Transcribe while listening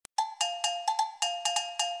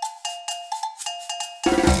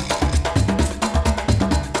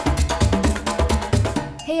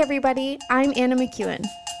Hey everybody, I'm Anna McEwen.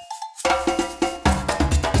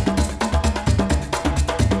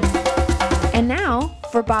 And now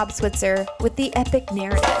for Bob Switzer with the epic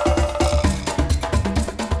narrative.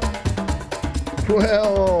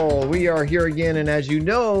 Well, we are here again, and as you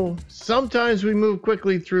know, sometimes we move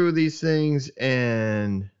quickly through these things,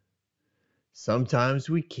 and sometimes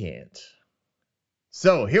we can't.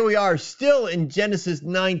 So here we are, still in Genesis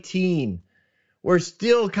 19. We're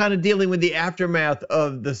still kind of dealing with the aftermath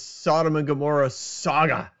of the Sodom and Gomorrah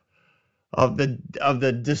saga, of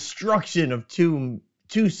the destruction of two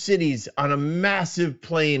cities on a massive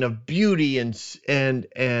plain of beauty and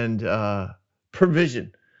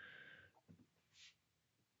provision.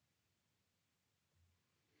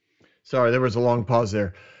 Sorry, there was a long pause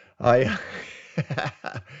there.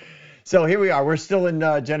 So here we are. We're still in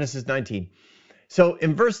Genesis 19. So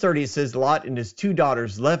in verse 30, it says, Lot and his two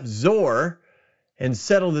daughters left Zoar and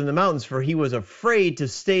settled in the mountains, for he was afraid to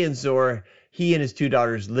stay in Zoar. He and his two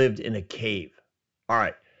daughters lived in a cave. All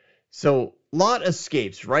right. So Lot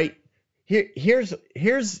escapes, right? Here's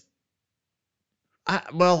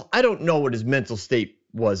I don't know what his mental state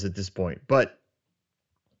was at this point, but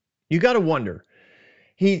you got to wonder.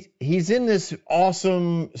 He's in this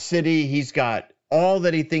awesome city. He's got all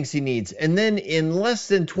that he thinks he needs. And then in less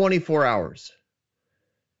than 24 hours,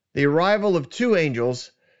 the arrival of two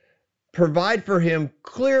angels provide for him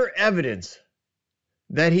clear evidence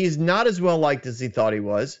that he's not as well liked as he thought he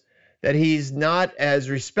was, that he's not as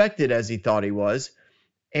respected as he thought he was,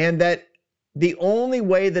 and that the only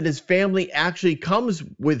way that his family actually comes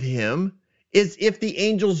with him is if the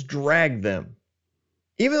angels drag them.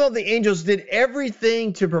 Even though the angels did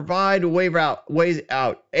everything to provide a ways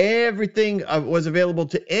out, everything was available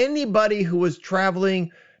to anybody who was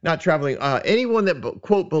anyone that,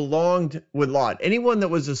 quote, belonged with Lot, anyone that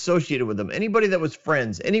was associated with them, anybody that was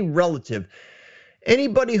friends, any relative,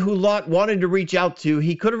 anybody who Lot wanted to reach out to,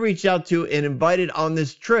 he could have reached out to and invited on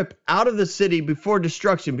this trip out of the city before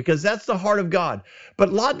destruction, because that's the heart of God.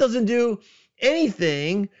 But Lot doesn't do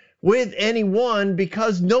anything with anyone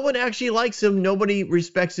because no one actually likes him. Nobody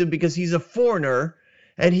respects him because he's a foreigner.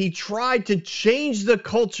 And he tried to change the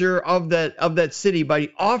culture of that city by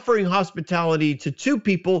offering hospitality to two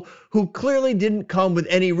people who clearly didn't come with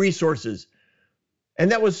any resources.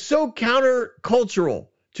 And that was so countercultural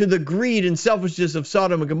to the greed and selfishness of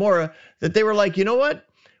Sodom and Gomorrah that they were like, you know what?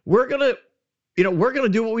 We're going to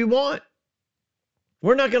do what we want.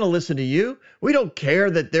 We're not going to listen to you. We don't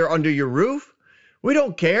care that they're under your roof. We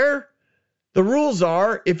don't care. The rules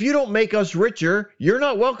are, if you don't make us richer, you're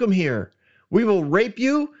not welcome here. We will rape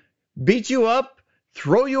you, beat you up,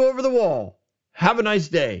 throw you over the wall. Have a nice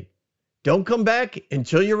day. Don't come back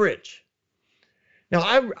until you're rich. Now,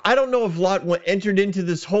 I don't know if Lot entered into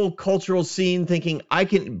this whole cultural scene thinking, I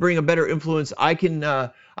can bring a better influence. I can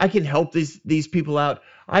help these people out.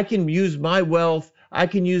 I can use my wealth. I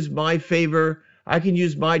can use my favor. I can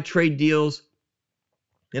use my trade deals.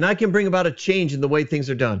 And I can bring about a change in the way things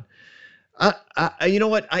are done. You know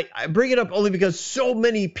what? I bring it up only because so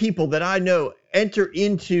many people that I know enter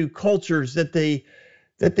into cultures that they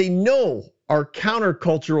know are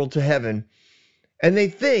countercultural to heaven, and they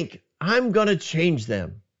think, I'm going to change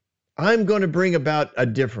them. I'm going to bring about a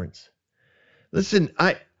difference. Listen,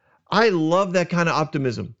 I love that kind of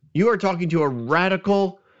optimism. You are talking to a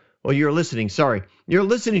radical, you're listening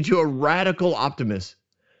to a radical optimist.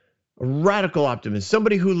 A radical optimist,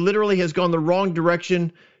 somebody who literally has gone the wrong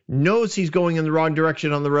direction, knows he's going in the wrong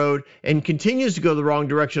direction on the road, and continues to go the wrong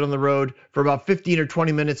direction on the road for about 15 or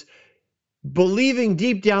 20 minutes, believing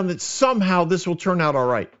deep down that somehow this will turn out all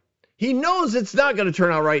right. He knows it's not going to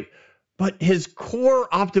turn out right, but his core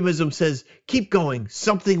optimism says, keep going,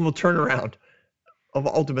 something will turn around.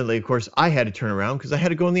 Ultimately, of course, I had to turn around because I had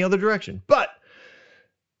to go in the other direction. But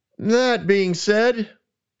that being said,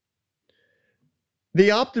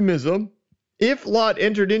 the optimism, if Lot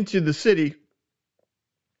entered into the city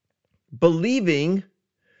believing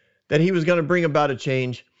that he was going to bring about a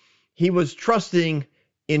change, he was trusting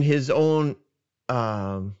in his own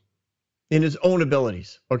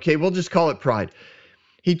abilities. Okay, we'll just call it pride.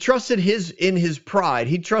 He trusted in his pride.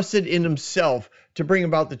 He trusted in himself to bring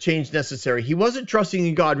about the change necessary. He wasn't trusting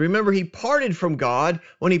in God. Remember, he parted from God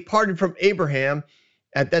when he parted from Abraham.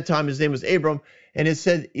 At that time, his name was Abram. And it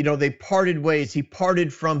said, they parted ways. He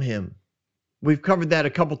parted from him. We've covered that a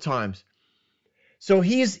couple times. So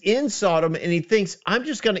he's in Sodom and he thinks, I'm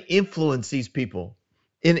just going to influence these people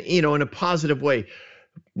in a positive way.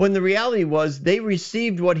 When the reality was they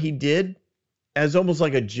received what he did as almost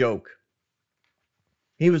like a joke.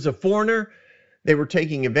 He was a foreigner. They were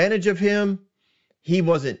taking advantage of him. He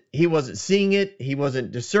wasn't seeing it. He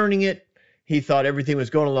wasn't discerning it. He thought everything was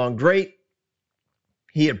going along great.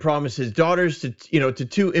 He had promised his daughters to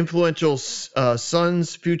two influential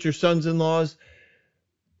sons, future sons-in-laws.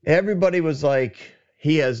 Everybody was like,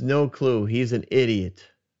 he has no clue. He's an idiot.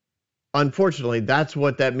 Unfortunately, that's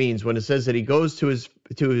what that means when it says that he goes to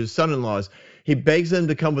his son-in-laws. He begs them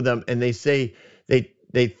to come with them, and they say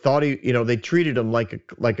they thought they treated him like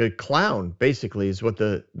a clown. Basically, is what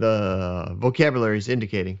the vocabulary is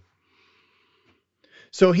indicating.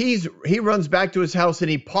 So he runs back to his house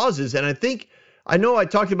and he pauses, and I know I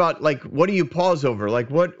talked about, like, what do you pause over? Like,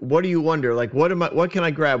 what do you wonder? Like, what can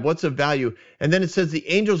I grab? What's of value? And then it says the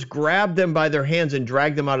angels grabbed them by their hands and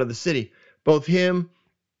dragged them out of the city. Both him,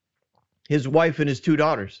 his wife, and his two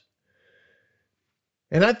daughters.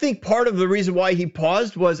 And I think part of the reason why he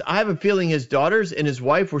paused was, I have a feeling his daughters and his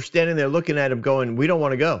wife were standing there looking at him going, we don't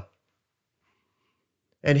want to go.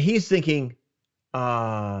 And he's thinking,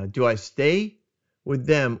 do I stay with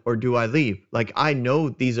them or do I leave? Like, I know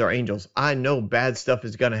these are angels. I know bad stuff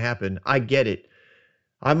is going to happen. I get it.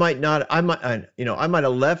 I might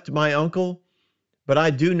have left my uncle, but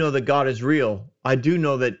I do know that God is real. I do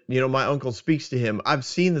know that, my uncle speaks to him. I've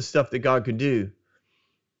seen the stuff that God can do.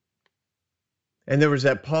 And there was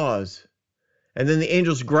that pause. And then the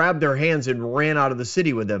angels grabbed their hands and ran out of the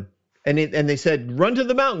city with them. And they said, run to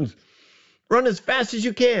the mountains. Run as fast as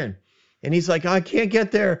you can. And he's like, I can't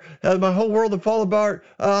get there. My whole world will fall apart.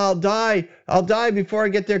 I'll die. I'll die before I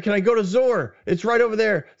get there. Can I go to Zoar? It's right over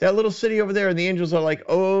there. That little city over there. And the angels are like,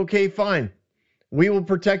 okay, fine. We will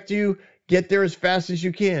protect you. Get there as fast as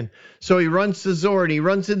you can. So he runs to Zoar and he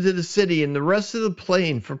runs into the city, and the rest of the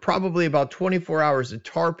plain for probably about 24 hours, the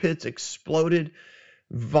tar pits exploded,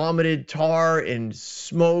 vomited tar and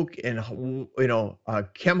smoke and,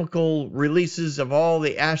 chemical releases of all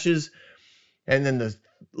the ashes. And then the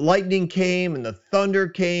lightning came and the thunder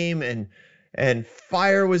came and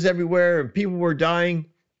fire was everywhere and people were dying.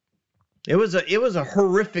 It was a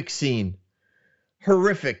horrific scene.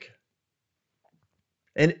 Horrific.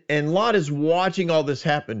 And Lot is watching all this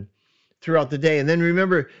happen throughout the day. And then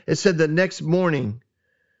remember, it said the next morning,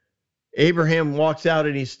 Abraham walks out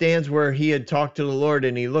and he stands where he had talked to the Lord,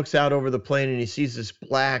 and he looks out over the plain and he sees this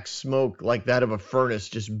black smoke like that of a furnace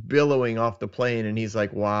just billowing off the plain. And he's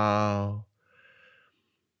like, wow.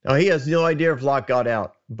 Now, he has no idea if Lot got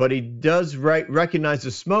out, but he does recognize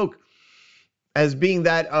the smoke as being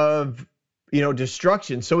that of,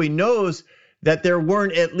 destruction. So he knows that there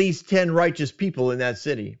weren't at least 10 righteous people in that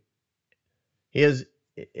city. That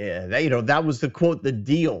was the quote, the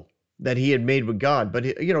deal that he had made with God. But,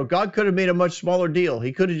 God could have made a much smaller deal.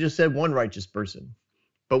 He could have just said one righteous person.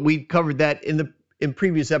 But we covered that in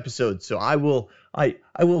previous episodes. So I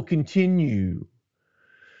will continue.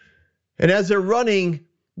 And as they're running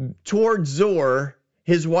towards Zoar,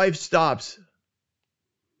 his wife stops.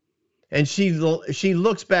 And she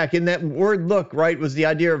looks back, and that word look, right, was the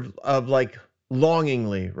idea of like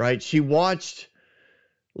longingly, right? She watched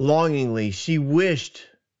longingly. She wished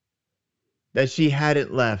that she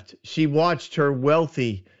hadn't left. She watched her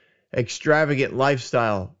wealthy, extravagant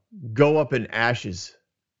lifestyle go up in ashes.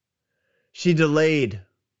 She delayed.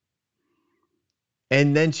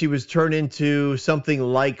 And then she was turned into something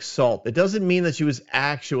like salt. It doesn't mean that she was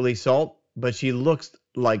actually salt, but she looks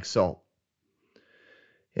like salt.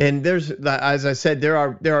 And as I said, there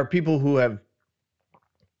are people who have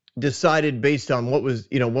decided based on what was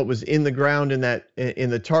in the ground in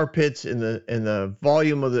the tar pits, in the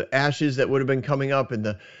volume of the ashes that would have been coming up,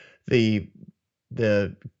 and the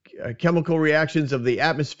chemical reactions of the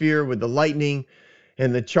atmosphere with the lightning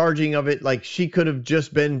and the charging of it, like she could have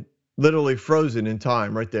just been literally frozen in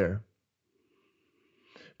time right there.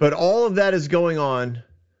 But all of that is going on,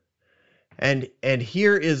 and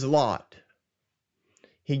here is Lot.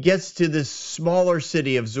 He gets to this smaller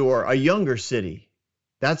city of Zoar, a younger city.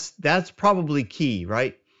 That's probably key,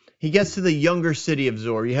 right? He gets to the younger city of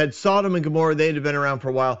Zoar. You had Sodom and Gomorrah. They had been around for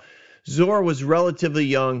a while. Zoar was relatively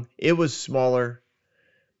young. It was smaller.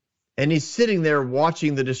 And he's sitting there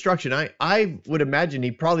watching the destruction. I would imagine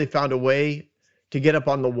he probably found a way to get up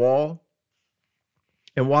on the wall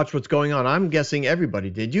and watch what's going on. I'm guessing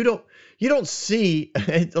everybody did. You don't see,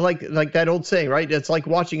 like that old saying, right? It's like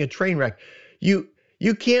watching a train wreck. You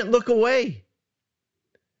can't look away.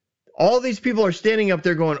 All these people are standing up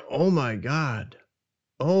there going, oh my God.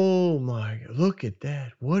 Oh my, look at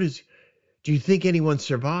that. Do you think anyone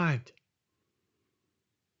survived?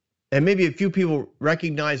 And maybe a few people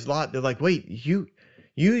recognize Lot. They're like, wait, you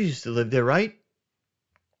used to live there, right?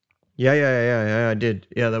 Yeah, I did.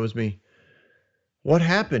 Yeah, that was me. What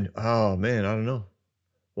happened? Oh man, I don't know.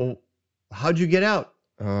 Well, how'd you get out?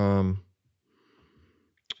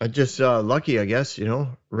 I just lucky, I guess,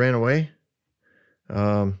 ran away.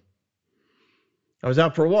 Um, I was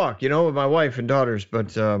out for a walk, with my wife and daughters,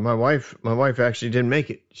 but my wife actually didn't make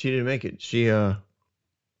it. She didn't make it. She yeah,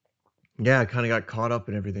 kind of got caught up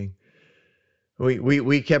in everything.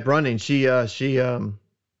 We kept running. She didn't.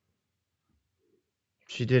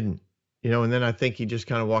 And then I think he just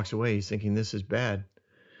kind of walks away. He's thinking this is bad.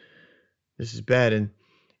 This is bad.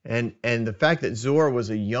 And the fact that Zor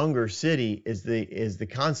was a younger city is the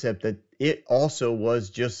concept that it also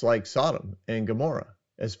was just like Sodom and Gomorrah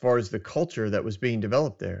as far as the culture that was being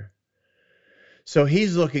developed there. So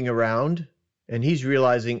he's looking around and he's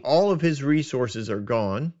realizing all of his resources are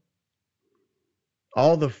gone.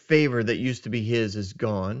 All the favor that used to be his is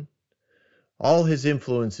gone. All his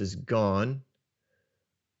influence is gone.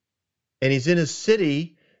 And he's in a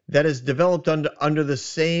city that is developed under the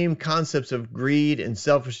same concepts of greed and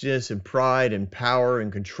selfishness and pride and power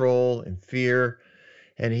and control and fear.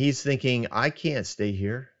 And he's thinking, I can't stay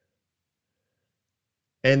here.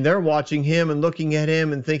 And they're watching him and looking at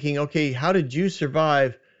him and thinking, okay, how did you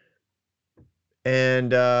survive?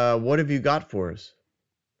 And what have you got for us?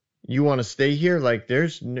 You want to stay here? Like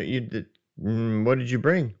what did you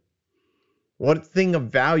bring? What thing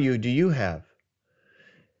of value do you have?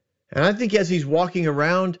 And I think as he's walking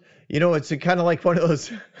around, it's kind of like one of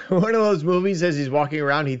those movies. As he's walking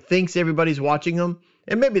around, he thinks everybody's watching him,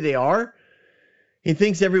 and maybe they are. He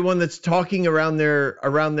thinks everyone that's talking around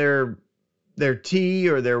their tea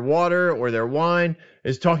or their water or their wine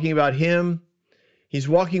is talking about him. He's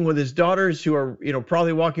walking with his daughters who are,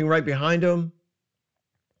 probably walking right behind him.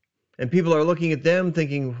 And people are looking at them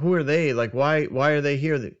thinking, who are they? Like, why are they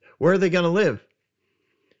here? Where are they going to live?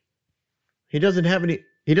 He doesn't have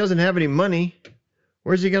any money.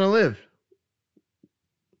 Where's he going to live?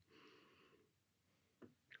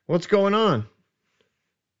 What's going on?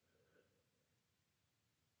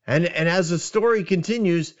 And as the story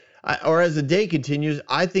continues, or as the day continues,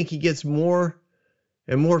 I think he gets more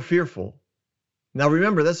and more fearful. Now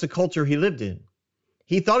remember, that's the culture he lived in.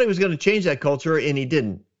 He thought he was going to change that culture, and he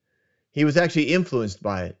didn't. He was actually influenced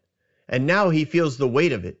by it. And now he feels the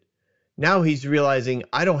weight of it. Now he's realizing,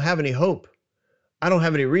 I don't have any hope. I don't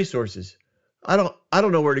have any resources. I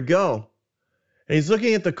don't know where to go. And he's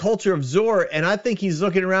looking at the culture of Zor, and I think he's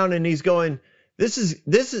looking around and he's going, this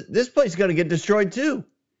place is going to get destroyed too.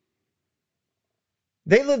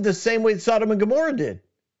 They live the same way Sodom and Gomorrah did.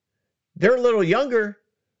 They're a little younger,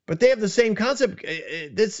 but they have the same concept.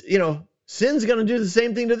 Sin's going to do the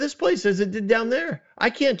same thing to this place as it did down there. I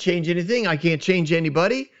can't change anything. I can't change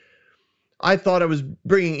anybody. I thought I was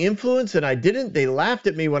bringing influence, and I didn't. They laughed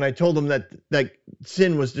at me when I told them that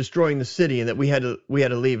sin was destroying the city and that we had to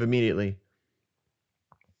leave immediately.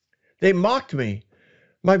 They mocked me.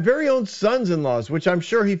 My very own sons-in-laws, which I'm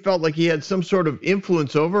sure he felt like he had some sort of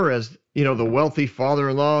influence over as, the wealthy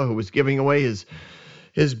father-in-law who was giving away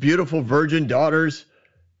his beautiful virgin daughters.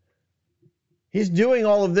 He's doing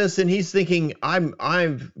all of this and he's thinking,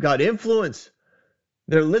 I've got influence.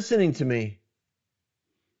 They're listening to me.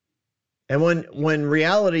 And when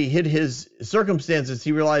reality hit his circumstances,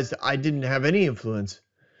 he realized I didn't have any influence.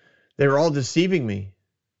 They were all deceiving me.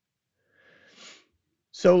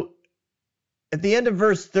 So at the end of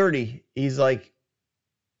verse 30, he's like,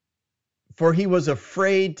 for he was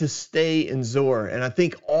afraid to stay in Zor. And I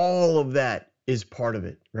think all of that is part of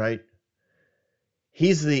it, right?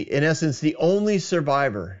 He's in essence, the only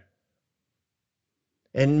survivor.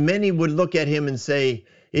 And many would look at him and say,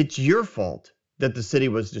 it's your fault that the city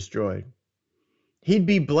was destroyed. He'd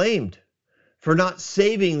be blamed for not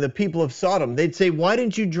saving the people of Sodom. They'd say, why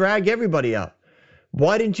didn't you drag everybody out?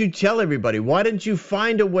 Why didn't you tell everybody? Why didn't you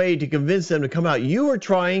find a way to convince them to come out? You were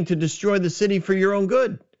trying to destroy the city for your own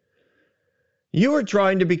good. You were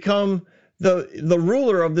trying to become the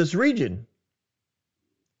ruler of this region.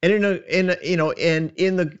 And in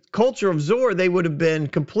the culture of Zor, they would have been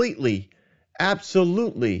completely,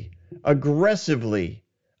 absolutely, aggressively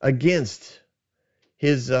against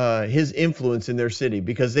his influence in their city,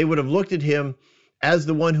 because they would have looked at him as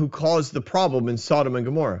the one who caused the problem in Sodom and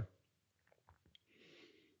Gomorrah.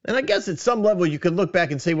 And I guess at some level you could look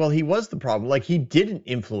back and say, well, he was the problem. Like, he didn't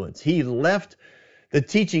influence. He left the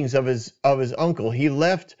teachings of his uncle. He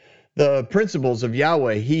left the principles of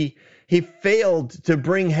Yahweh. He failed to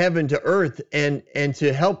bring heaven to earth and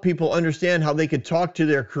to help people understand how they could talk to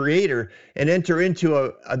their creator and enter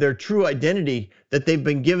into their true identity that they've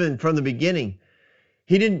been given from the beginning.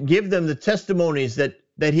 He didn't give them the testimonies that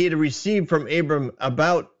he had received from Abram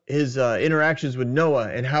about his interactions with Noah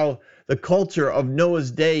and how the culture of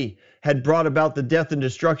Noah's day had brought about the death and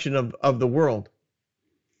destruction of the world.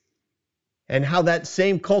 And how that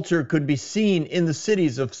same culture could be seen in the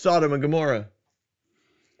cities of Sodom and Gomorrah.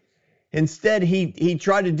 Instead, he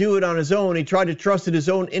tried to do it on his own. He tried to trust in his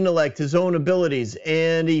own intellect, his own abilities,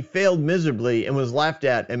 and he failed miserably and was laughed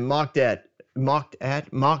at and mocked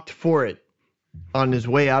for it on his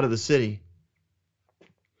way out of the city.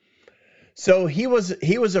 So he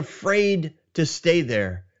was afraid to stay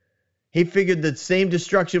there. He figured that same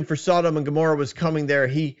destruction for Sodom and Gomorrah was coming there.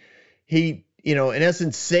 He in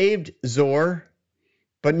essence saved Zoar,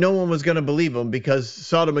 but no one was going to believe him because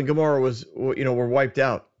Sodom and Gomorrah were wiped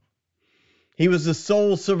out. He was the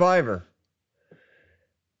sole survivor.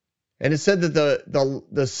 And it said that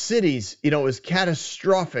the cities, it was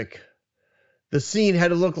catastrophic. The scene had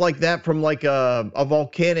to look like that from like a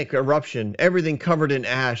volcanic eruption, everything covered in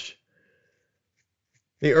ash.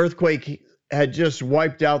 The earthquake had just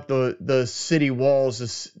wiped out the city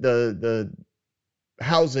walls, the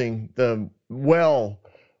housing, the well.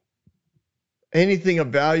 Anything of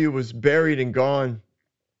value was buried and gone.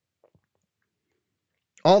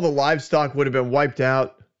 All the livestock would have been wiped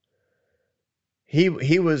out. He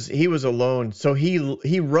was alone. So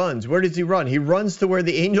he runs. Where does he run? He runs to where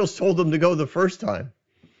the angels told him to go the first time.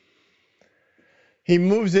 He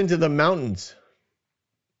moves into the mountains.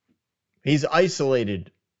 He's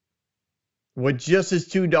isolated with just his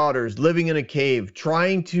two daughters living in a cave,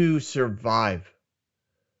 trying to survive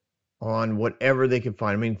on whatever they can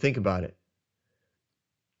find. I mean, think about it.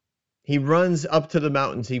 He runs up to the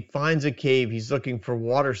mountains. He finds a cave. He's looking for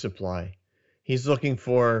water supply. He's looking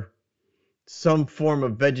for some form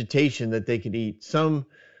of vegetation that they could eat, some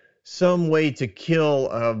way to kill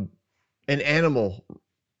an animal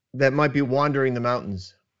that might be wandering the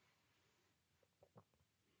mountains.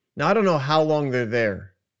 Now, I don't know how long they're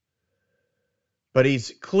there, but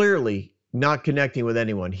he's clearly not connecting with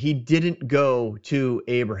anyone. He didn't go to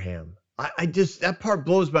Abraham. That part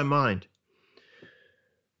blows my mind.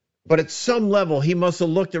 But at some level, he must have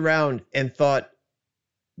looked around and thought,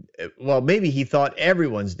 well, maybe he thought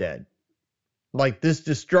everyone's dead. Like this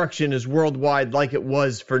destruction is worldwide like it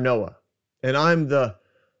was for Noah. And I'm the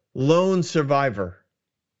lone survivor.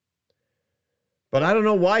 But I don't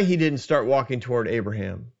know why he didn't start walking toward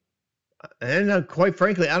Abraham. And quite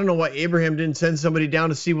frankly, I don't know why Abraham didn't send somebody down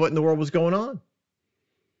to see what in the world was going on.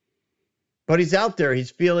 But he's out there.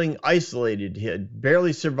 He's feeling isolated,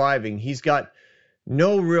 barely surviving. He's got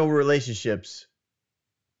no real relationships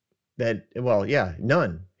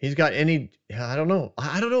none. He's got I don't know.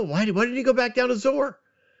 Why did he go back down to Zoar?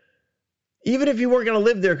 Even if you weren't going to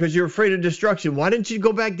live there because you're afraid of destruction, why didn't you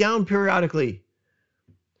go back down periodically?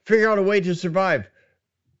 Figure out a way to survive.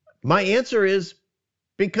 My answer is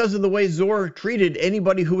because of the way Zoar treated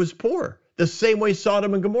anybody who was poor, the same way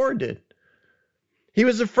Sodom and Gomorrah did. He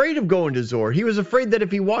was afraid of going to Zoar. He was afraid that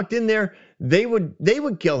if he walked in there, they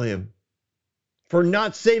would kill him for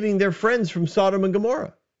not saving their friends from Sodom and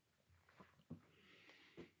Gomorrah.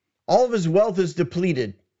 All of his wealth is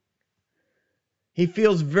depleted. He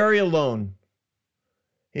feels very alone.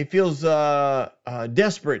 He feels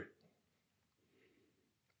desperate.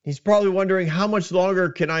 He's probably wondering, how much longer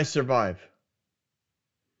can I survive?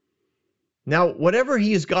 Now, whatever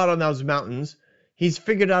he's got on those mountains, he's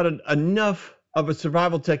figured out enough of a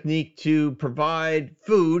survival technique to provide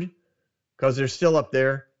food, because they're still up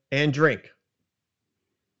there, and drink.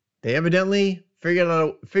 They evidently figured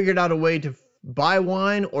out a way to buy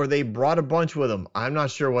wine, or they brought a bunch with them. I'm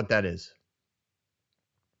not sure what that is.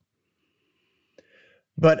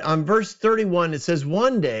 But on verse 31, it says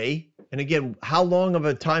one day, and again, how long of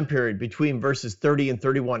a time period between verses 30 and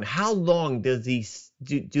 31? How long do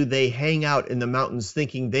they hang out in the mountains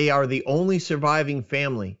thinking they are the only surviving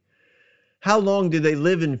family? How long do they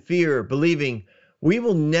live in fear, believing we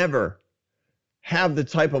will never have the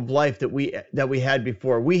type of life that we had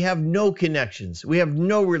before? We have no connections. We have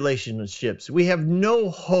no relationships. We have no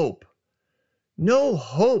hope. No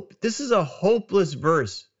hope. This is a hopeless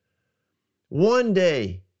verse. One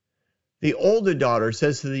day, the older daughter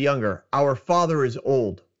says to the younger, "Our father is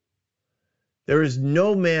old. There is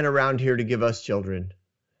no man around here to give us children,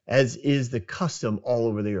 as is the custom all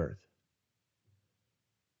over the earth."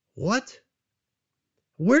 What?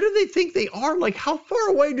 Where do they think they are? Like, how far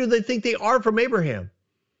away do they think they are from Abraham?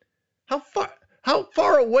 How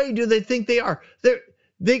far away do they think they are?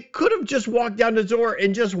 They could have just walked down to Zoar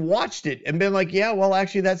and just watched it and been like, yeah, well,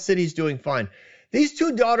 actually, that city's doing fine. These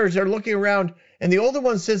two daughters are looking around, and the older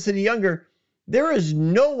one says to the younger, "There is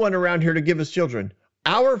no one around here to give us children.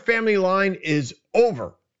 Our family line is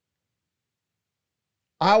over.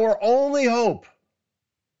 Our only hope."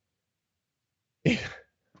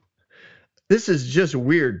 This is just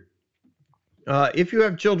weird. If you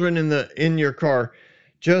have children in your car,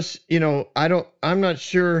 just, I'm not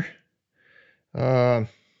sure.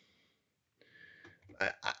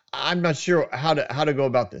 I'm not sure how to go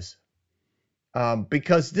about this,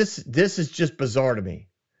 because this is just bizarre to me.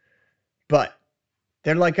 But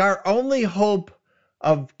they're like, our only hope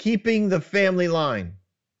of keeping the family line,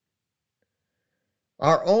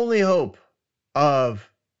 our only hope of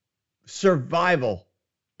survival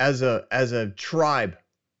as a tribe,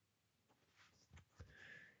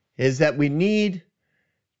 is that we need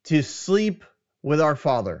to sleep with our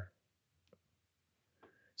father.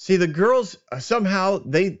 See, the girls somehow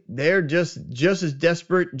they're just as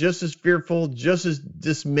desperate, just as fearful, just as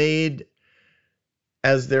dismayed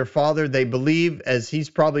as their father. They believe, as he's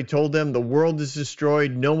probably told them, the world is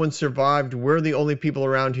destroyed, no one survived. We're the only people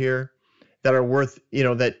around here that are worth,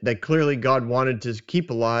 that clearly God wanted to keep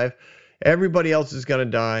alive. Everybody else is going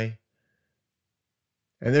to die.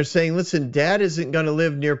 And they're saying, listen, Dad isn't going to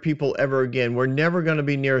live near people ever again. We're never going to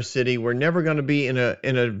be near a city. We're never going to be in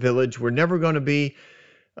a village. We're never going to be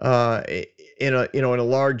in a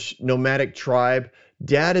large nomadic tribe.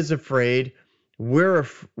 Dad is afraid. We're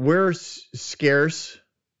scarce.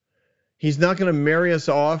 He's not going to marry us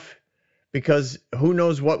off because who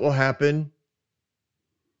knows what will happen.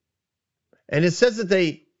 And it says that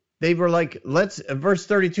they were like, verse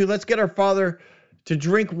 32, let's get our father to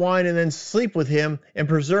drink wine and then sleep with him and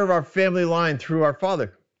preserve our family line through our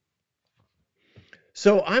father.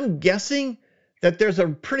 So I'm guessing that there's a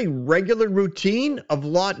pretty regular routine of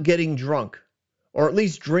Lot getting drunk, or at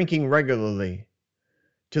least drinking regularly,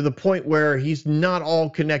 to the point where he's not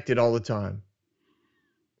all connected all the time.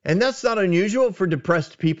 And that's not unusual for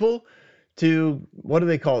depressed people to, what do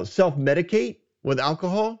they call it, self-medicate with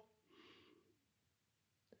alcohol.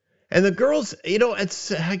 And the girls,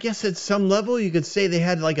 I guess at some level you could say they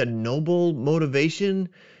had like a noble motivation.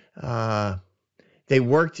 They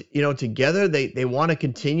worked, together. They want to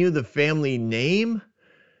continue the family name.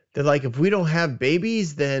 They're like, if we don't have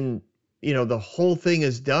babies, then, the whole thing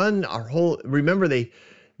is done. Remember they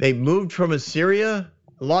moved from Assyria.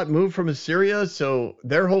 Lot moved from Assyria. So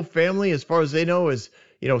their whole family, as far as they know, is,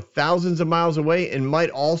 thousands of miles away and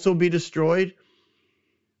might also be destroyed.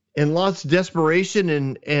 In Lot's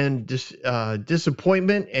desperation and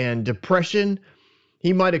disappointment and depression,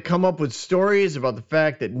 he might have come up with stories about the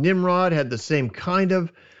fact that Nimrod had the same kind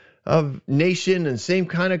of nation and same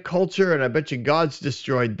kind of culture, and I bet you God's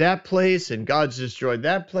destroyed that place and God's destroyed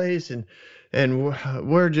that place, and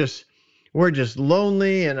we're just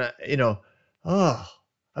lonely, and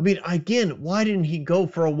again, why didn't he go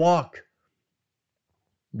for a walk?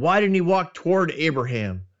 Why didn't he walk toward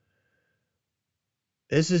Abraham?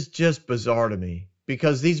 This is just bizarre to me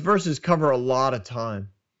because these verses cover a lot of time.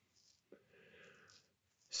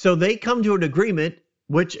 So they come to an agreement,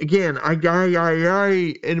 which again,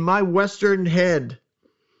 in my Western head,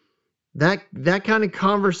 that kind of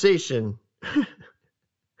conversation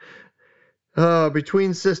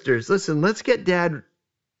between sisters. Listen, let's get Dad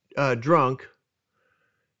drunk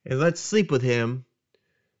and let's sleep with him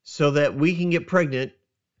so that we can get pregnant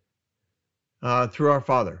through our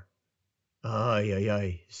father.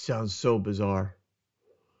 Sounds so bizarre.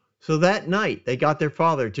 So that night, they got their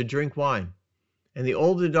father to drink wine, and the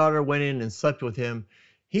older daughter went in and slept with him.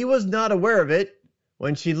 He was not aware of it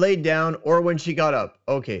when she laid down or when she got up.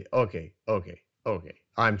 Okay.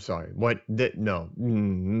 I'm sorry. What? No.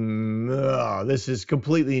 This is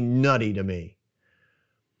completely nutty to me.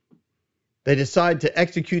 They decide to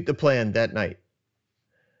execute the plan that night.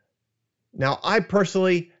 Now, I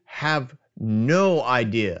personally have no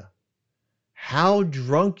idea how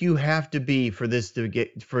drunk you have to be for this to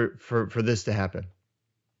get for this to happen.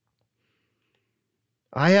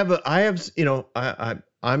 I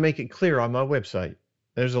make it clear on my website.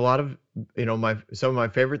 There's a lot of, some of my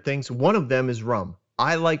favorite things. One of them is rum.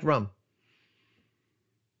 I like rum.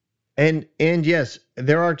 And yes,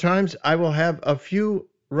 there are times I will have a few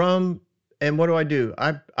rum, and what do?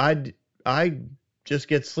 I just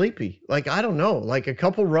get sleepy. Like, I don't know, like a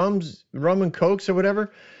couple rum and cokes or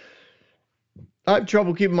whatever. I have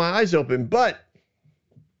trouble keeping my eyes open, but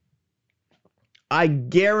I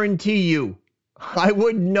guarantee you, I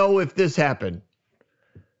wouldn't know if this happened.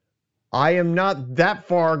 I am not that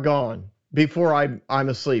far gone before I'm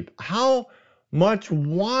asleep. How much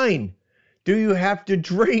wine do you have to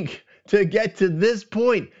drink to get to this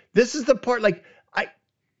point? This is the part, like,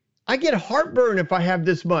 I get heartburn if I have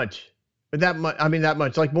this much. That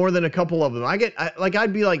much, like more than a couple of them.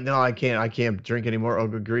 I'd be like, no, I can't drink anymore. Oh,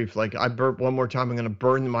 good grief. Like, I burp one more time, I'm going to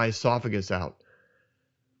burn my esophagus out.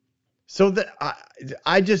 So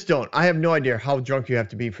I just don't. I have no idea how drunk you have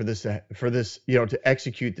to be for this, to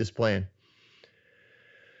execute this plan.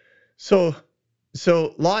 So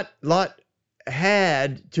Lot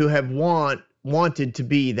had to have wanted to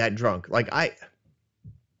be that drunk. Like,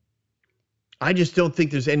 I just don't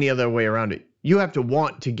think there's any other way around it. You have to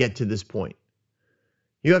want to get to this point.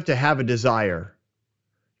 You have to have a desire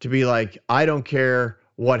to be like, I don't care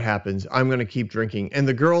what happens. I'm going to keep drinking. And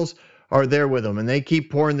the girls are there with him, and they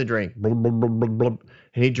keep pouring the drink. Blub, blub, blub, blub, blub,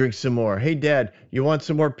 and he drinks some more. Hey, Dad, you want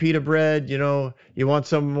some more pita bread? You want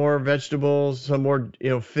some more vegetables, some more,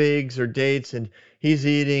 figs or dates? And he's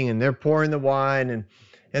eating, and they're pouring the wine,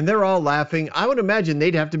 and they're all laughing. I would imagine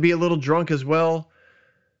they'd have to be a little drunk as well,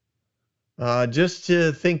 just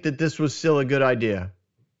to think that this was still a good idea.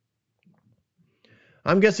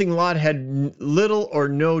 I'm guessing Lot had little or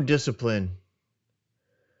no discipline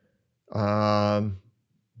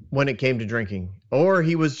when it came to drinking. Or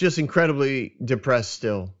he was just incredibly depressed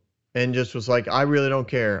still and just was like, I really don't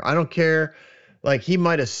care. I don't care. Like, he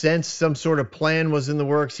might have sensed some sort of plan was in the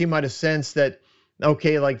works. He might have sensed that,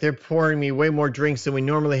 okay, like, they're pouring me way more drinks than we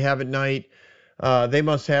normally have at night. They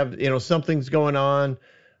must have, something's going on.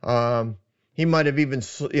 He might have even,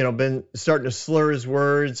 been starting to slur his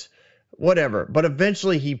words, whatever. But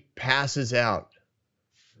eventually he passes out.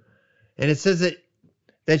 And it says that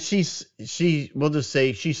we'll just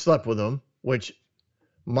say she slept with him, which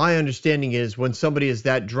my understanding is when somebody is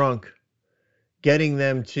that drunk, getting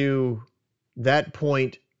them to that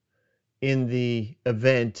point in the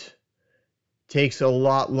event takes a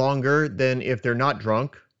lot longer than if they're not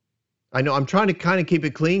drunk. I know I'm trying to kind of keep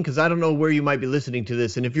it clean because I don't know where you might be listening to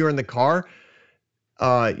this. And if you're in the car,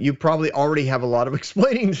 you probably already have a lot of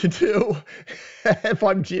explaining to do. If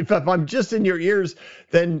I'm just in your ears,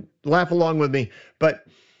 then laugh along with me. But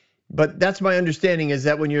that's my understanding, is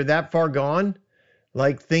that when you're that far gone,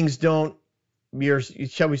 like, things don't,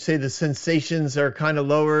 shall we say, the sensations are kind of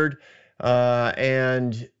lowered,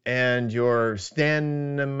 and your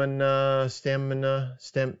stamina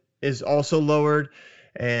is also lowered,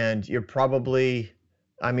 and you're probably,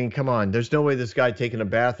 I mean, come on, there's no way this guy taking a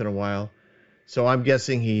bath in a while. So I'm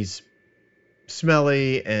guessing he's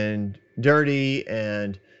smelly and dirty,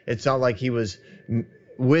 and it's not like he was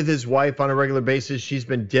with his wife on a regular basis. She's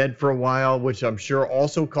been dead for a while, which I'm sure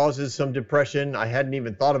also causes some depression. I hadn't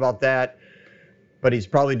even thought about that, but he's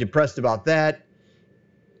probably depressed about that.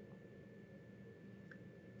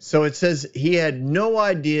 So it says he had no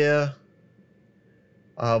idea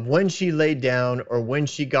of when she laid down or when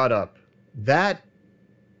she got up. That,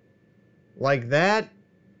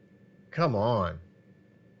 come on.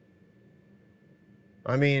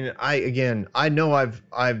 I mean, I know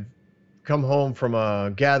I've come home from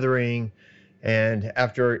a gathering, and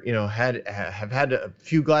after, have had a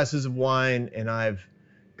few glasses of wine, and I've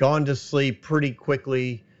gone to sleep pretty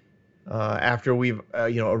quickly after we've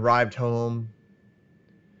arrived home.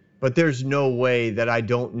 But there's no way that I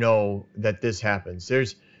don't know that this happens.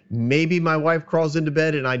 There's maybe my wife crawls into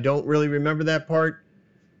bed and I don't really remember that part,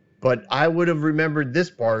 but I would have remembered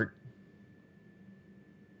this part.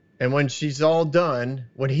 And when he's all done,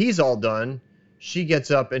 she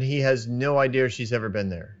gets up and he has no idea she's ever been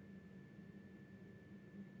there.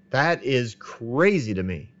 That is crazy to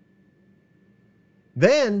me.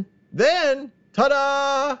 Then,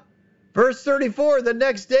 ta-da! Verse 34, the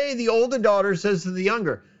next day, the older daughter says to the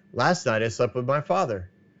younger, last night I slept with my father.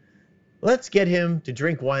 Let's get him to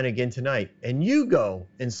drink wine again tonight, and you go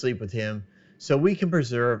and sleep with him so we can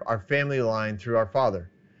preserve our family line through our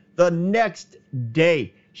father. The next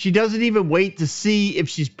day, she doesn't even wait to see if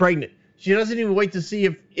she's pregnant. She doesn't even wait to see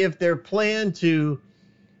if their plan to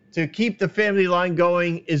keep the family line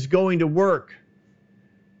going is going to work.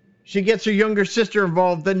 She gets her younger sister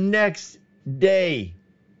involved the next day.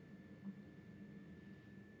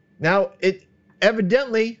 Now,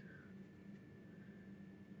 evidently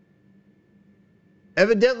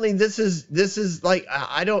this is like,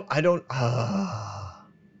 I don't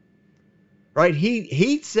right.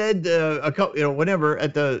 He said a couple, whenever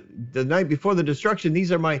at the night before the destruction,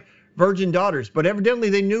 these are my virgin daughters, but evidently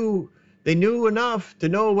they knew enough to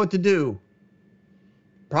know what to do,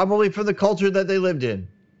 probably for the culture that they lived in.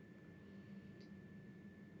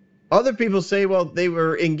 Other people say, well, they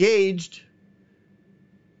were engaged,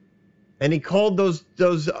 and he called those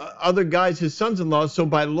other guys his sons-in-law. So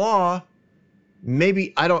by law,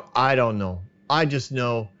 maybe, I don't know. I just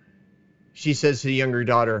know she says to the younger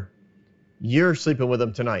daughter, you're sleeping with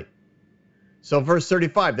him tonight. So verse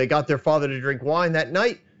 35, they got their father to drink wine that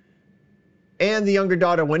night, and the younger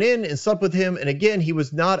daughter went in and slept with him. And again, he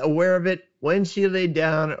was not aware of it when she laid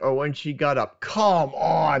down or when she got up. Come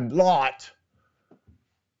on, Lot.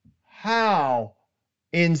 How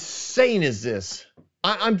insane is this?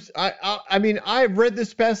 I mean, I've read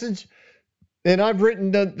this passage and I've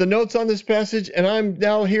written the notes on this passage, and I'm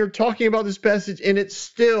now here talking about this passage, and it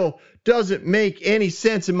still doesn't make any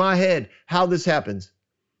sense in my head how this happens.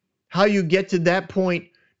 how you get to that point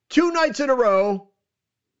 2 nights in a row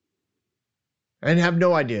and have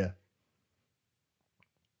no idea.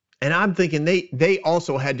 And I'm thinking they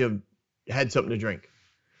also had something to drink.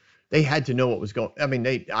 They had to know what was going. I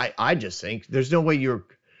mean, I just think there's no way you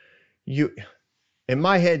in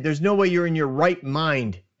my head, there's no way you're in your right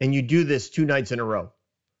mind and you do this 2 nights in a row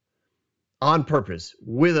on purpose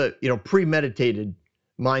with a, premeditated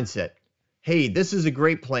mindset. Hey, this is a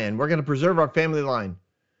great plan. We're going to preserve our family line.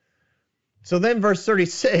 So then verse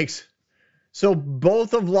 36, so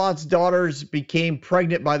both of Lot's daughters became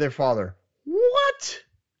pregnant by their father. What?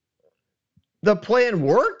 The plan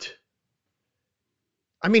worked?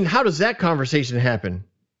 I mean, how does that conversation happen?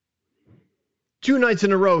 2 nights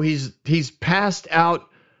in a row, he's passed out,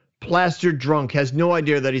 plastered drunk, has no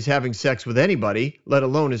idea that he's having sex with anybody, let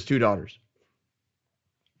alone his 2 daughters.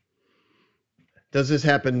 Does this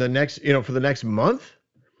happen for the next month?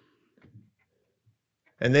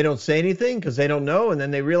 And they don't say anything because they don't know. And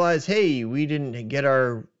then they realize, hey, we didn't get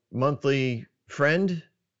our monthly friend.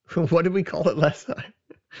 What did we call it last time?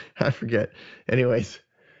 I forget. Anyways,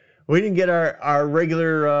 we didn't get our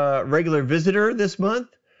regular visitor this month.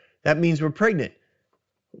 That means we're pregnant.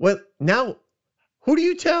 Well, now, who do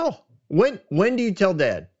you tell? When do you tell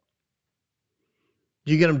Dad?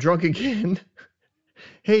 Do you get him drunk again?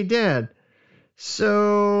 Hey, Dad.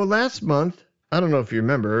 So last month, I don't know if you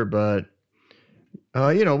remember, but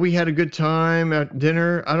we had a good time at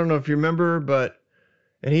dinner. I don't know if you remember,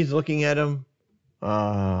 and he's looking at him.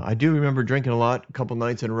 I do remember drinking a lot, a couple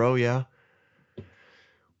nights in a row, yeah.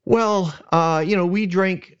 Well, we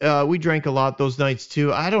drank a lot those nights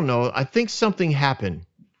too. I don't know. I think something happened.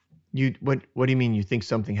 What do you mean you think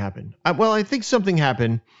something happened? I think something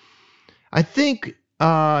happened. I think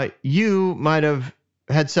you might have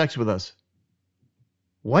had sex with us.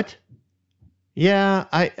 What? Yeah,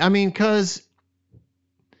 I mean, because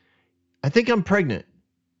I think I'm pregnant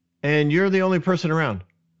and you're the only person around.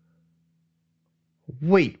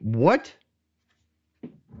 Wait, what?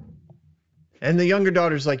 And the younger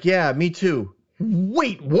daughter's like, yeah, me too.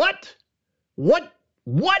 Wait, what? What?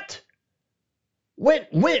 When?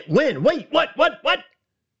 Wait, what?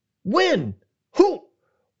 When? Who?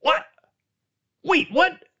 What? Wait,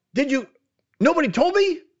 what? Nobody told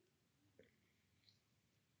me?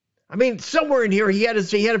 I mean, somewhere in here he had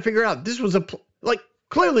to figure out this was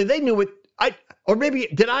clearly they knew it. Or maybe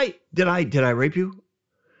did I rape you?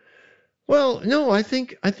 Well, no, I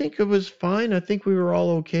think it was fine. I think we were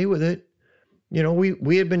all okay with it.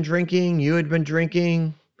 We had been drinking, you had been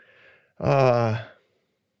drinking. Yeah,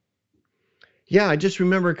 I just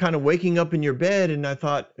remember kind of waking up in your bed and I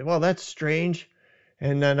thought, well, that's strange.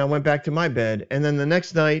 And then I went back to my bed. And then the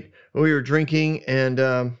next night we were drinking and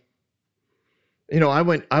I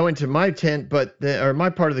went to my tent, or my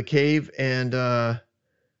part of the cave, and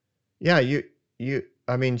yeah,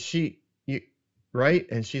 right?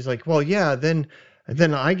 And she's like, well, yeah, then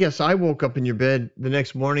I guess I woke up in your bed the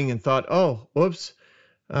next morning and thought, oh, whoops,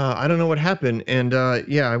 I don't know what happened. And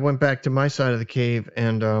yeah, I went back to my side of the cave,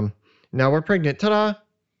 and now we're pregnant. Ta-da!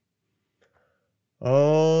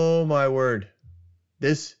 Oh my word,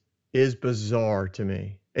 this is bizarre to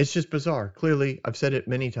me. It's just bizarre. Clearly, I've said it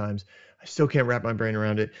many times. I still can't wrap my brain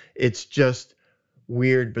around it. It's just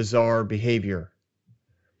weird, bizarre behavior.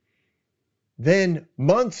 Then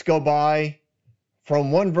months go by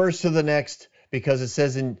from one verse to the next, because it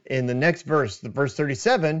says in the next verse, the verse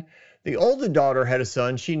 37, the older daughter had a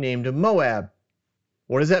son. She named him Moab.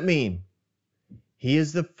 What does that mean? He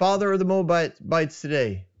is the father of the Moabites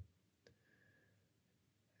today.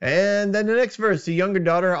 And then the next verse, the younger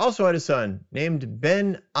daughter also had a son named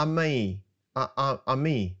Ben-Ami.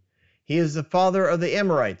 He is the father of the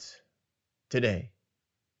Amorites today.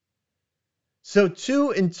 So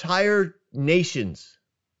 2 entire nations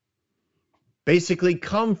basically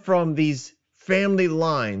come from these family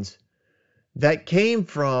lines that came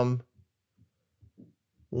from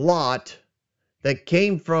Lot, that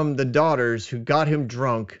came from the daughters who got him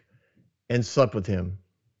drunk and slept with him.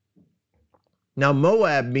 Now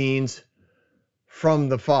Moab means from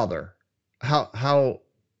the father.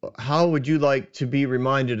 How would you like to be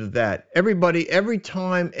reminded of that? Every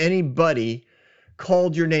time anybody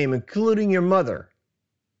called your name, including your mother,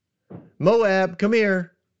 Moab, come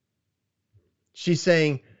here. She's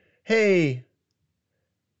saying, hey,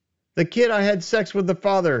 the kid I had sex with the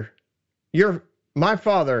father, you're my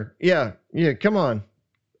father. Yeah, come on.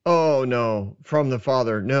 Oh, no, from the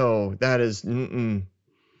father. No, that is, And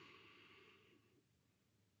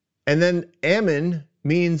then Ammon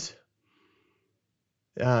means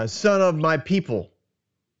son of my people.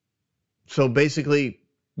 So basically,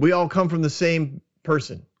 we all come from the same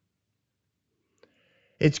person.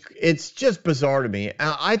 It's just bizarre to me.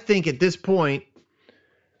 I think at this point,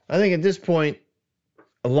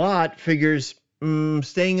 Lot figures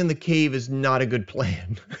staying in the cave is not a good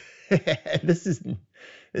plan. This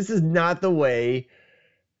is not the way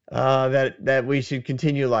that we should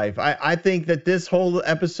continue life. I think that this whole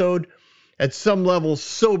episode, at some level,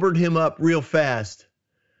 sobered him up real fast.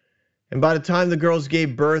 And by the time the girls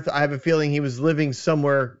gave birth, I have a feeling he was living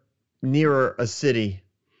somewhere nearer a city.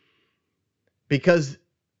 Because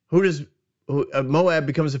Moab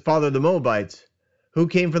becomes the father of the Moabites. Who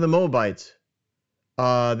came from the Moabites?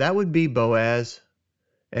 That would be Boaz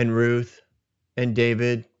and Ruth and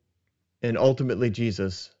David and ultimately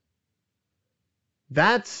Jesus.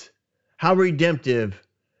 That's how redemptive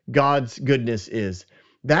God's goodness is.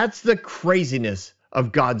 That's the craziness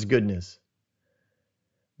of God's goodness.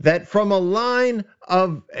 That from a line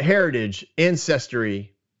of heritage,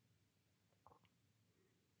 ancestry,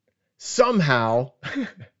 somehow,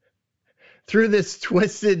 through this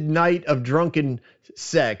twisted night of drunken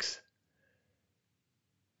sex,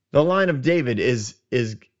 the line of David is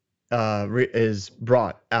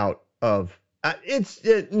brought out of.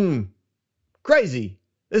 Crazy.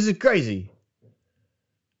 This is crazy,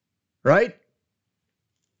 right?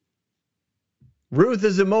 Ruth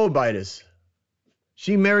is a Moabitess.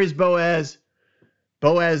 She marries Boaz.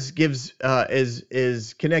 Boaz gives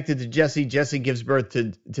is connected to Jesse. Jesse gives birth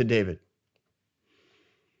to David.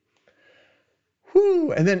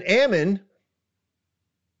 Whew. And then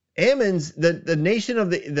Ammon's the nation of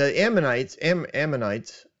the Ammonites.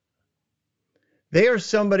 Ammonites. They are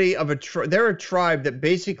somebody of they're a tribe that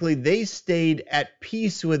basically they stayed at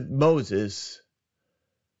peace with Moses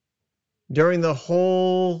during the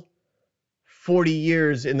whole 40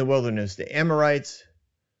 years in the wilderness. The Amorites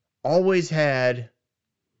always had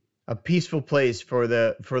a peaceful place for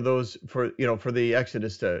the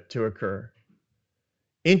Exodus to occur.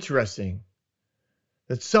 Interesting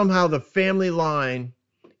that somehow the family line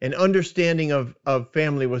and understanding of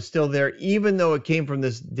family was still there, even though it came from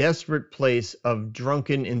this desperate place of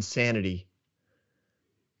drunken insanity.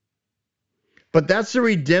 But that's the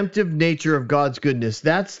redemptive nature of God's goodness.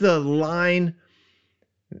 That's the line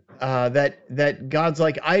that God's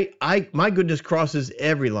like, my goodness crosses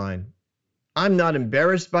every line. I'm not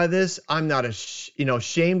embarrassed by this. I'm not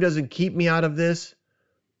shame doesn't keep me out of this.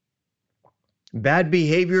 Bad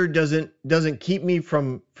behavior doesn't keep me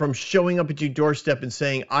from showing up at your doorstep and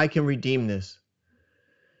saying, I can redeem this.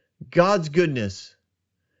 God's goodness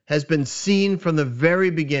has been seen from the very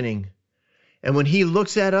beginning. And when he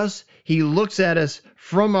looks at us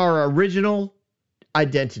from our original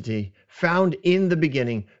identity, found in the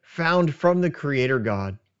beginning, found from the Creator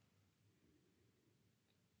God.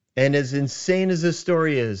 And as insane as this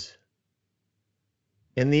story is,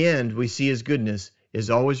 in the end, we see his goodness is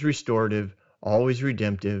always restorative, always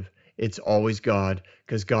redemptive. It's always God,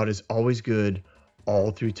 because God is always good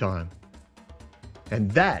all through time.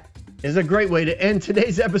 And that is a great way to end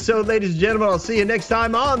today's episode, ladies and gentlemen. I'll see you next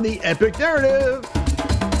time on The Epic Narrative.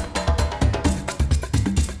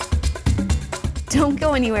 Don't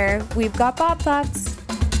go anywhere. We've got Bob Thoughts.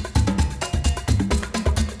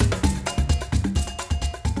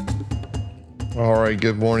 All right,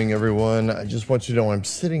 good morning, everyone. I just want you to know I'm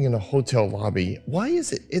sitting in a hotel lobby. Why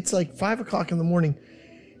is it? It's like 5 o'clock in the morning,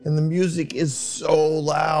 and the music is so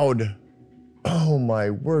loud. Oh my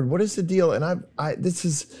word! What is the deal? And this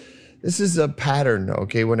is a pattern.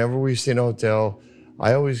 Okay, whenever we stay in a hotel,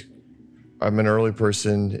 I'm an early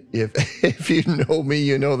person. If you know me,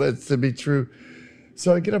 you know that's to be true.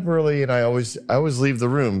 So I get up early, and I always leave the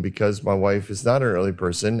room because my wife is not an early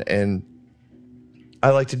person, and I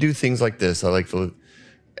like to do things like this. I like to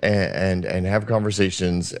and have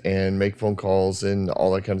conversations and make phone calls and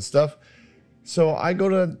all that kind of stuff. So I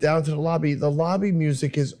go down to the lobby. The lobby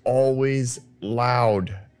music is always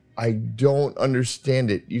loud. I don't understand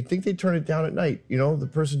it. You'd think they turn it down at night. You know, the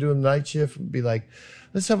person doing the night shift would be like,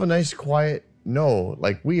 let's have a nice quiet. No,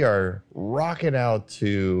 like we are rocking out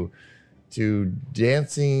to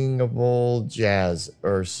dancingable jazz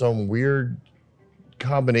or some weird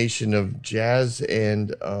combination of jazz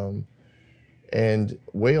and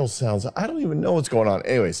whale sounds. I don't even know what's going on.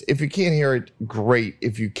 Anyways, if you can't hear it, great.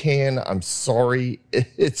 If you can, I'm sorry.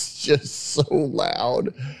 It's just so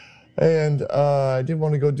loud. And I didn't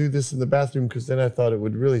want to go do this in the bathroom because then I thought it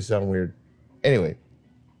would really sound weird. Anyway,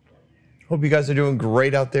 hope you guys are doing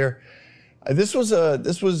great out there. This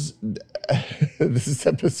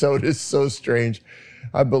episode is so strange.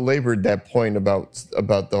 I belabored that point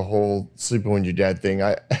about the whole sleeping with your dad thing.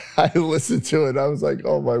 I listened to it. I was like,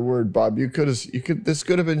 oh my word, Bob, this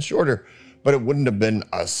could have been shorter, but it wouldn't have been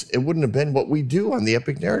us. It wouldn't have been what we do on the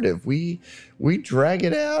Epic Narrative. We drag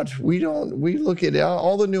it out. We look at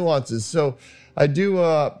all the nuances. So I do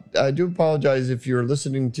apologize if you're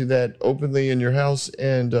listening to that openly in your house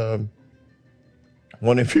and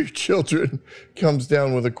one of your children comes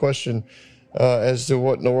down with a question as to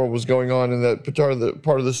what in the world was going on in that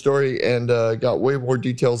part of the story, and got way more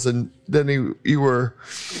details than you were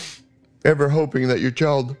ever hoping that your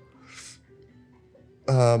child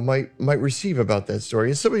might receive about that story.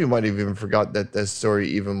 And some of you might have even forgot that story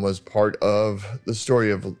even was part of the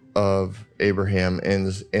story of Abraham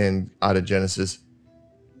and out of Genesis.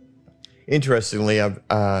 Interestingly, I've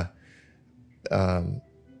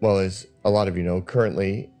well, as a lot of you know,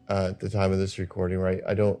 currently at the time of this recording, right,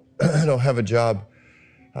 I don't have a job.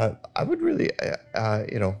 I would really,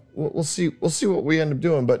 we'll see what we end up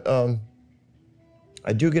doing, but I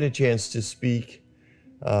do get a chance to speak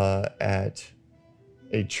at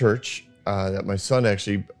a church that my son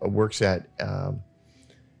actually works at,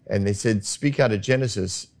 and they said, speak out of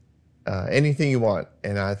Genesis, anything you want.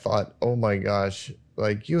 And I thought, oh my gosh,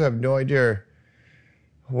 like, you have no idea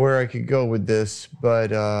where I could go with this,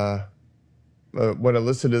 but when I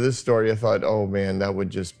listened to this story, I thought, oh man, that would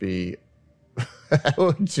just be a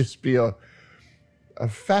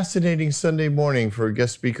fascinating Sunday morning for a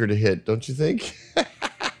guest speaker to hit, don't you think?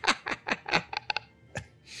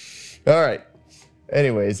 All right.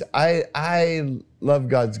 Anyways, I love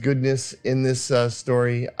God's goodness in this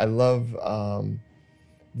story. I love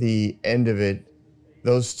the end of it.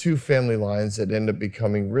 Those two family lines that end up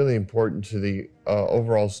becoming really important to the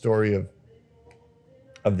overall story of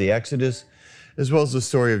the Exodus, as well as the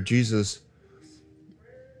story of Jesus.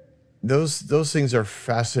 Those things are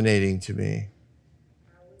fascinating to me.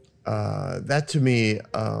 That to me,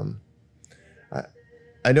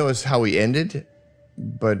 I know it's how he ended,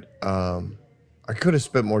 but I could have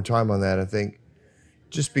spent more time on that, I think,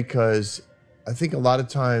 just because I think a lot of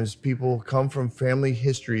times people come from family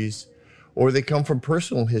histories or they come from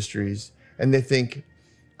personal histories and they think,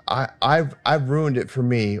 I've ruined it for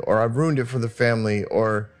me, or I've ruined it for the family,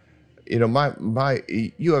 or, you know,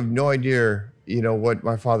 you have no idea, you know, what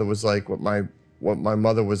my father was like, what my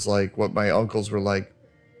mother was like, what my uncles were like.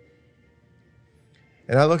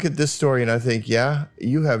 And I look at this story and I think, yeah,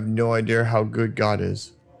 you have no idea how good God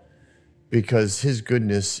is, because his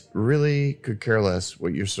goodness really could care less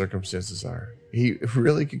what your circumstances are. He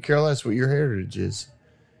really could care less what your heritage is.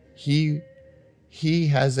 He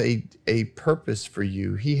has a purpose for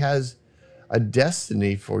you. He has a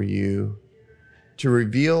destiny for you to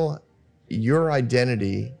reveal your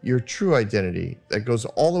identity, your true identity that goes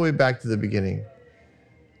all the way back to the beginning.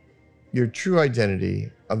 Your true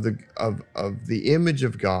identity of the image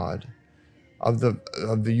of God,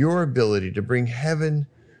 of your ability to bring heaven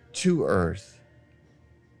to earth.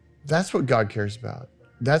 That's what God cares about.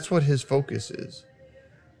 That's what his focus is.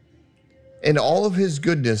 And all of his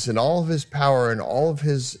goodness and all of his power and all of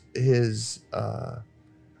his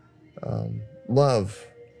love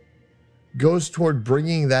goes toward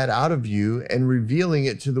bringing that out of you and revealing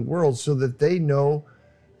it to the world so that they know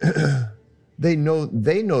they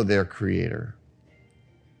know their creator.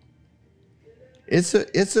 It's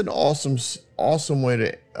an awesome way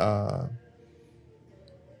to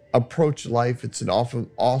approach life. It's an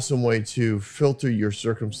awesome way to filter your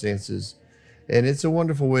circumstances. And it's a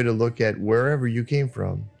wonderful way to look at wherever you came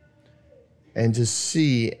from and to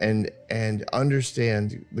see and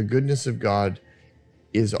understand the goodness of God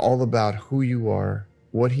is all about who you are,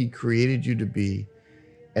 what he created you to be,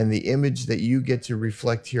 and the image that you get to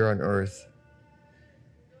reflect here on earth.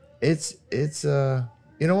 It's you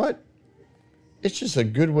know what? It's just a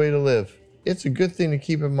good way to live. It's a good thing to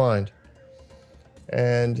keep in mind.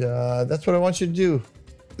 And that's what I want you to do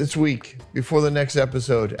this week before the next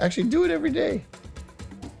episode. Actually, do it every day.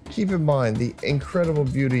 Keep in mind the incredible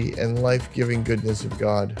beauty and life-giving goodness of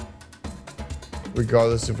God,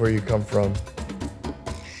 regardless of where you come from.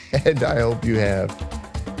 And I hope you have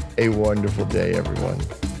a wonderful day, everyone.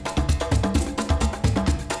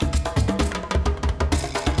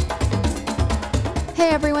 Hey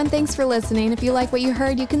everyone, thanks for listening. If you like what you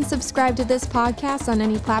heard, you can subscribe to this podcast on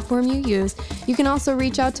any platform you use. You can also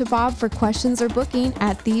reach out to Bob for questions or booking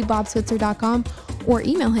at thebobswitzer.com or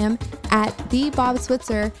email him at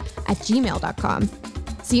thebobswitzer@gmail.com.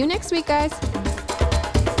 See you next week, guys.